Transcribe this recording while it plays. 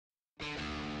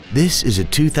This is a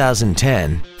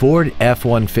 2010 Ford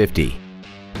F-150.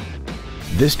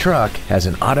 This truck has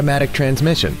an automatic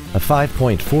transmission, a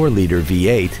 5.4-liter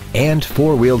V8, and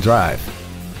four-wheel drive.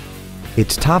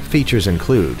 Its top features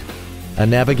include a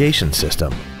navigation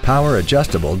system,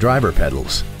 power-adjustable driver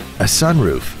pedals, a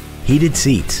sunroof, heated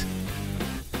seats,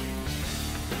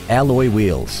 alloy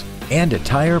wheels, and a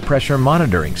tire pressure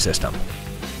monitoring system.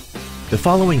 The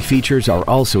following features are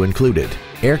also included: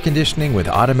 air conditioning with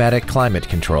automatic climate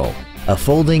control, a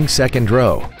folding second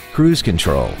row, cruise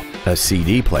control, a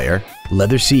CD player,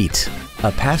 leather seats,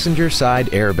 a passenger side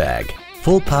airbag,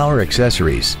 full power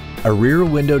accessories, a rear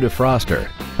window defroster,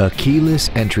 a keyless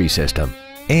entry system,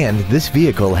 and this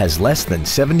vehicle has less than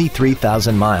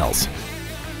 73,000 miles.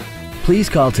 Please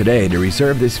call today to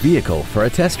reserve this vehicle for a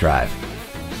test drive.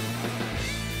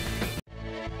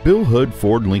 Bill Hood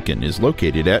Ford Lincoln is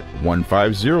located at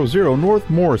 1500 North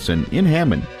Morrison in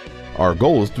Hammond. Our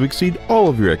goal is to exceed all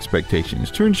of your expectations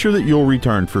to ensure that you'll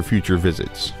return for future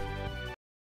visits.